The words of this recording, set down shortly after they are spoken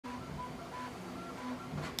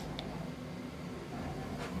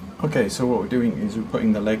Okay, so what we're doing is we're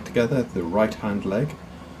putting the leg together, the right hand leg.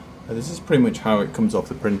 This is pretty much how it comes off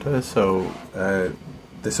the printer, so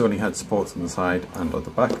this only had supports on the side and on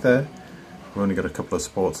the back there. We've only got a couple of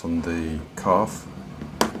supports on the calf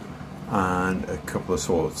and a couple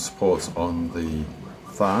of supports on the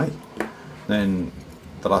thigh. Then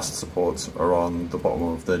the last supports are on the bottom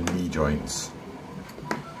of the knee joints.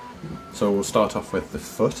 So we'll start off with the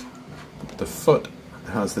foot. The foot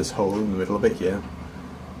has this hole in the middle of it here,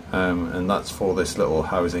 and that's for this little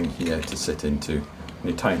housing here to sit into.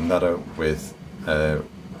 And you tighten that out with an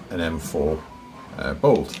M4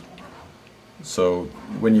 bolt. So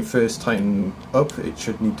when you first tighten up, it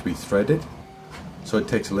should need to be threaded. So it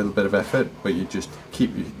takes a little bit of effort, but you just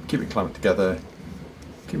keep it clamped together,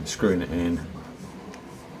 keep screwing it in,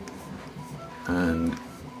 and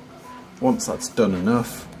once that's done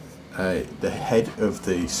enough, the head of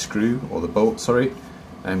the screw, or the bolt, sorry,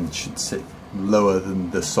 should sit lower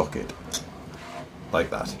than the socket, like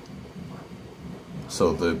that.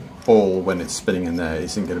 So the ball, when it's spinning in there,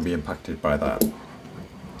 isn't going to be impacted by that.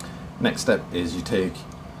 Next step is you take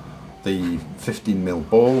the 15mm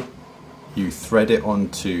ball, you thread it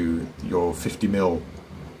onto your 50mm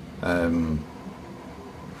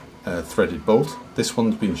threaded bolt. This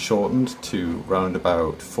one's been shortened to round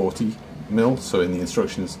about 40mm, so in the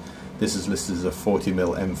instructions this is listed as a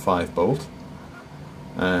 40mm M5 bolt.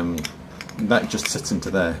 That just sits into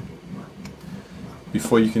there.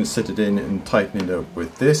 Before you can sit it in and tighten it up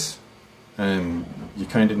with this, you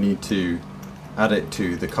kind of need to add it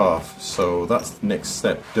to the calf. So that's the next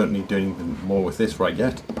step. Don't need to do anything more with this right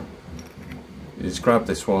yet. You just grab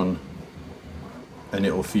this one and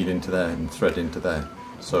it will feed into there and thread into there.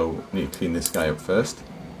 So we need to clean this guy up first.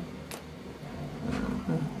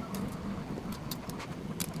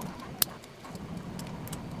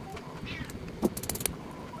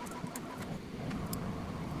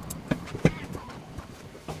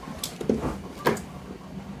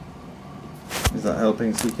 Is that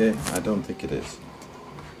helping, CK? I don't think it is.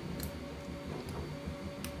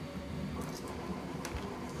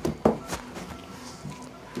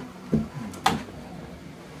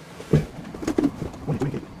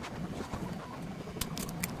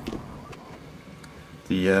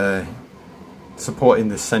 The support in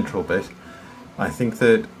this central bit, I think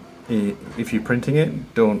that if you're printing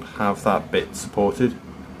it, don't have that bit supported.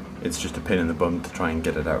 It's just a pain in the bum to try and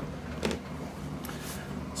get it out.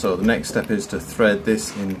 So the next step is to thread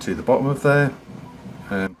this into the bottom of there.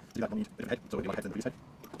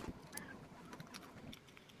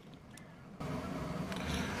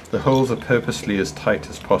 The holes are purposely as tight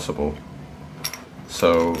as possible,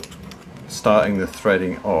 so starting the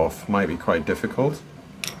threading off might be quite difficult.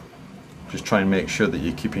 Just try and make sure that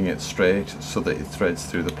you're keeping it straight so that it threads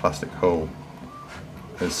through the plastic hole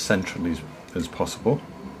as centrally as possible.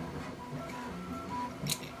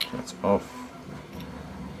 That's off.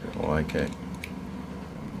 I like it.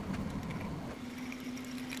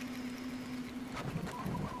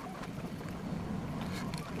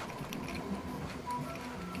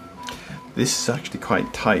 This is actually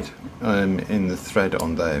quite tight in the thread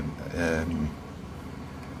on there.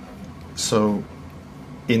 So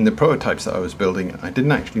in the prototypes that I was building, I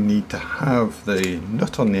didn't actually need to have the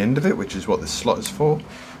nut on the end of it, which is what this slot is for,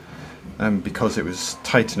 because it was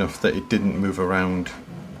tight enough that it didn't move around,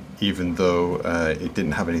 even though it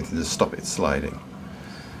didn't have anything to stop it sliding.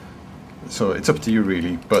 So it's up to you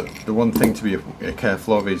really, but the one thing to be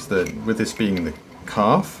careful of is that with this being the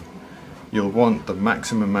calf, you'll want the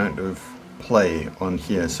maximum amount of play on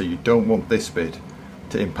here, so you don't want this bit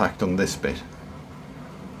to impact on this bit.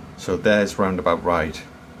 So there's round about right,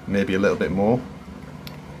 maybe a little bit more.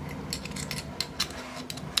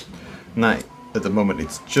 Now at the moment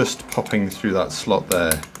it's just popping through that slot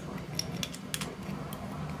there.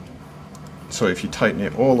 So if you tighten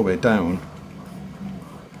it all the way down,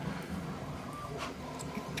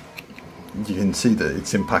 you can see that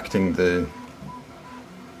it's impacting the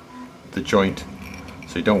joint.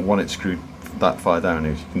 So you don't want it screwed that far down,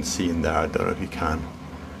 as you can see in there. I don't know if you can.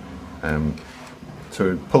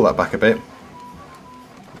 So pull that back a bit.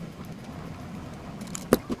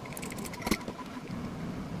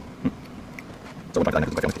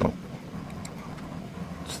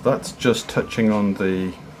 So that's just touching on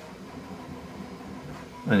the,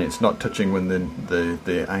 and it's not touching when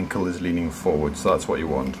the ankle is leaning forward, so that's what you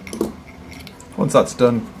want. Once that's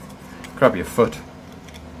done, grab your foot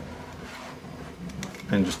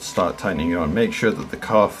and just start tightening it on. Make sure that the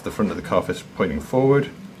calf, the front of the calf, is pointing forward.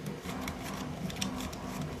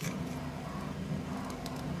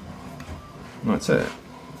 And that's it.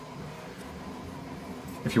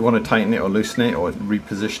 If you want to tighten it or loosen it or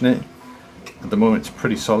reposition it, At the moment it's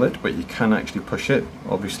pretty solid, but you can actually push it.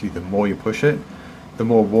 Obviously the more you push it, the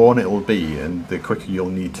more worn it will be, and the quicker you'll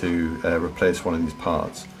need to replace one of these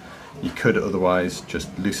parts. You could otherwise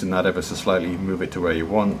just loosen that ever so slightly, move it to where you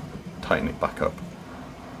want, tighten it back up.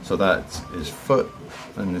 So that is foot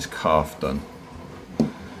and this calf done.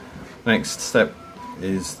 Next step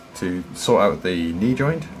is to sort out the knee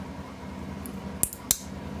joint.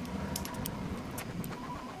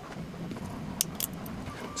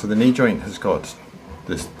 So the knee joint has got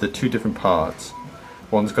the two different parts.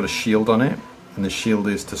 One's got a shield on it, and the shield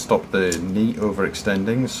is to stop the knee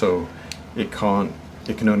overextending, so it can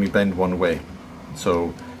only bend one way.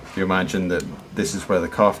 So if you imagine that this is where the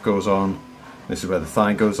calf goes on, this is where the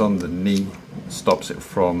thigh goes on, the knee stops it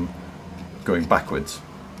from going backwards.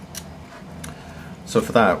 So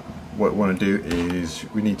for that, what we want to do is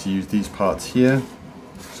we need to use these parts here.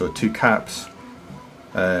 So two caps,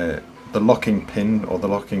 the locking pin or the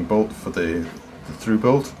locking bolt for the through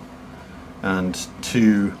bolt, and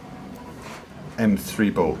two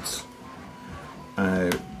M3 bolts.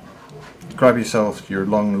 Grab yourself your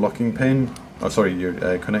long locking pin, your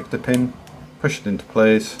connector pin, push it into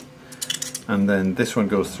place, and then this one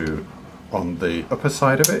goes through on the upper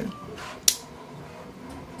side of it,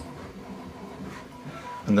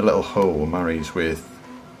 and the little hole marries with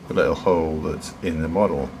the little hole that's in the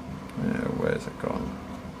model. Where's it gone?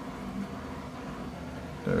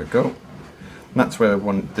 There we go. And that's where I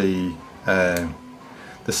want the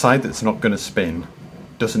side that's not going to spin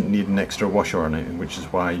doesn't need an extra washer on it, which is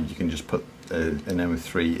why you can just put an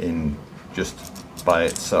M3 in just by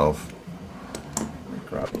itself.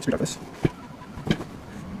 Grab this.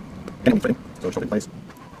 So in place.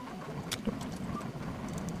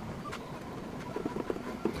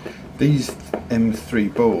 These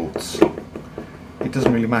M3 bolts, it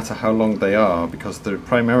doesn't really matter how long they are because they're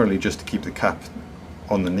primarily just to keep the cap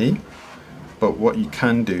on the knee. But what you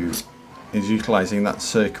can do is utilising that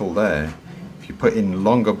circle there. If you put in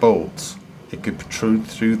longer bolts, it could protrude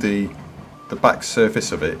through the back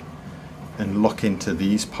surface of it and lock into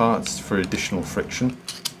these parts for additional friction.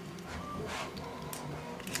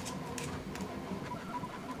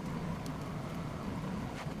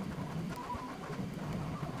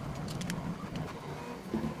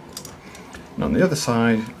 And on the other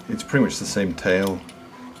side, it's pretty much the same tail,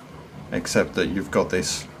 except that you've got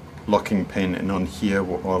this locking pin, and on here,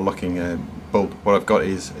 or locking bolt, what I've got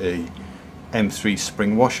is a M3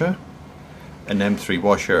 spring washer, an M3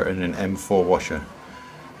 washer, and an M4 washer.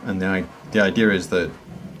 And the idea is that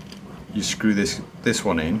you screw this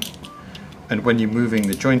one in, and when you're moving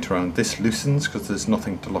the joint around, this loosens because there's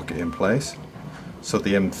nothing to lock it in place. So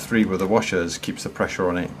the M3 with the washers keeps the pressure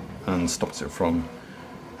on it and stops it from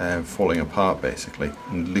falling apart basically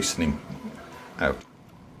and loosening out.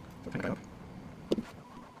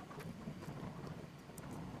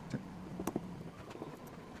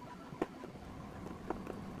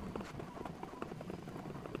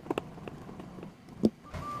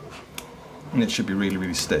 And it should be really,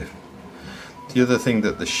 really stiff. The other thing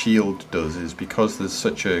that the shield does is, because there's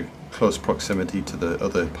such a close proximity to the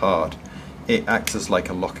other part, it acts as like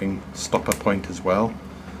a locking stopper point as well.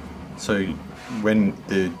 So when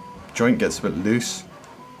the joint gets a bit loose,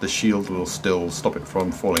 the shield will still stop it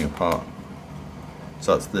from falling apart.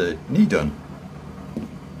 So that's the knee done.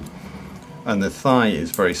 And the thigh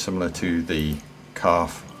is very similar to the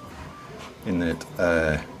calf in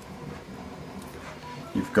that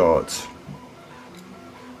you've got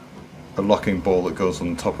a locking ball that goes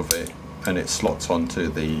on top of it, and it slots onto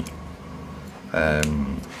the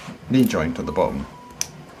knee joint at the bottom.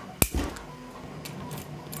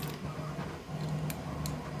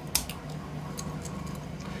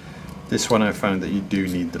 This one I found that you do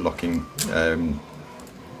need the locking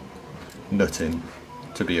nut in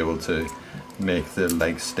to be able to make the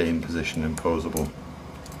leg stay in position and posable.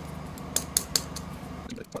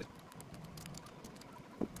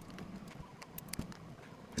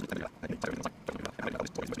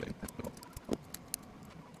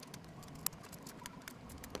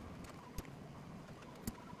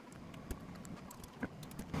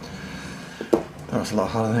 That was a lot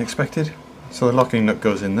harder than I expected. So the locking nut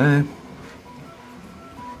goes in there.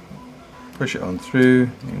 Push it on through,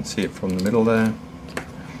 you can see it from the middle there.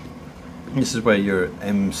 This is where your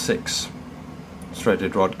M6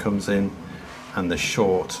 threaded rod comes in, and the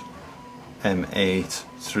short M8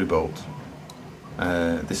 through bolt.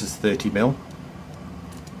 This is 30mm,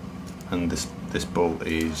 and this bolt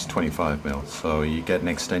is 25mm, so you get an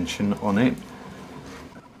extension on it.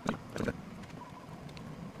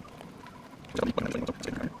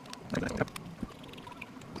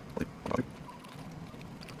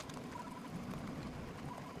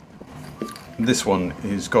 This one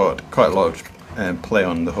has got quite a lot of play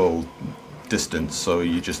on the whole distance, so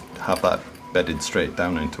you just have that bedded straight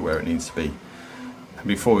down into where it needs to be. And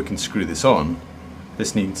before we can screw this on,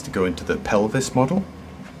 this needs to go into the pelvis model,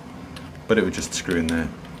 but it would just screw in there.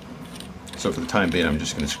 So for the time being, I'm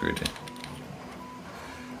just going to screw it in.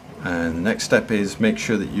 And the next step is make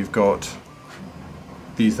sure that you've got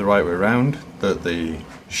these the right way around, that the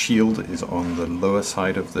shield is on the lower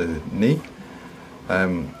side of the knee.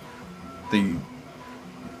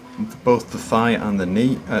 Both the thigh and the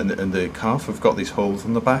knee and the calf have got these holes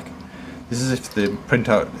on the back. This is if the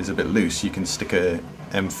printout is a bit loose, you can stick a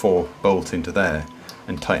M4 bolt into there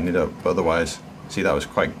and tighten it up, but otherwise, see, that was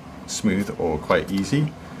quite smooth or quite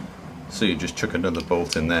easy, so you just chuck another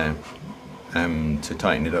bolt in there to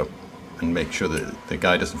tighten it up and make sure that the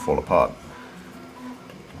guy doesn't fall apart.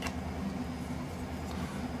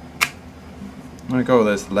 There we go,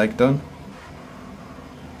 there's the leg done.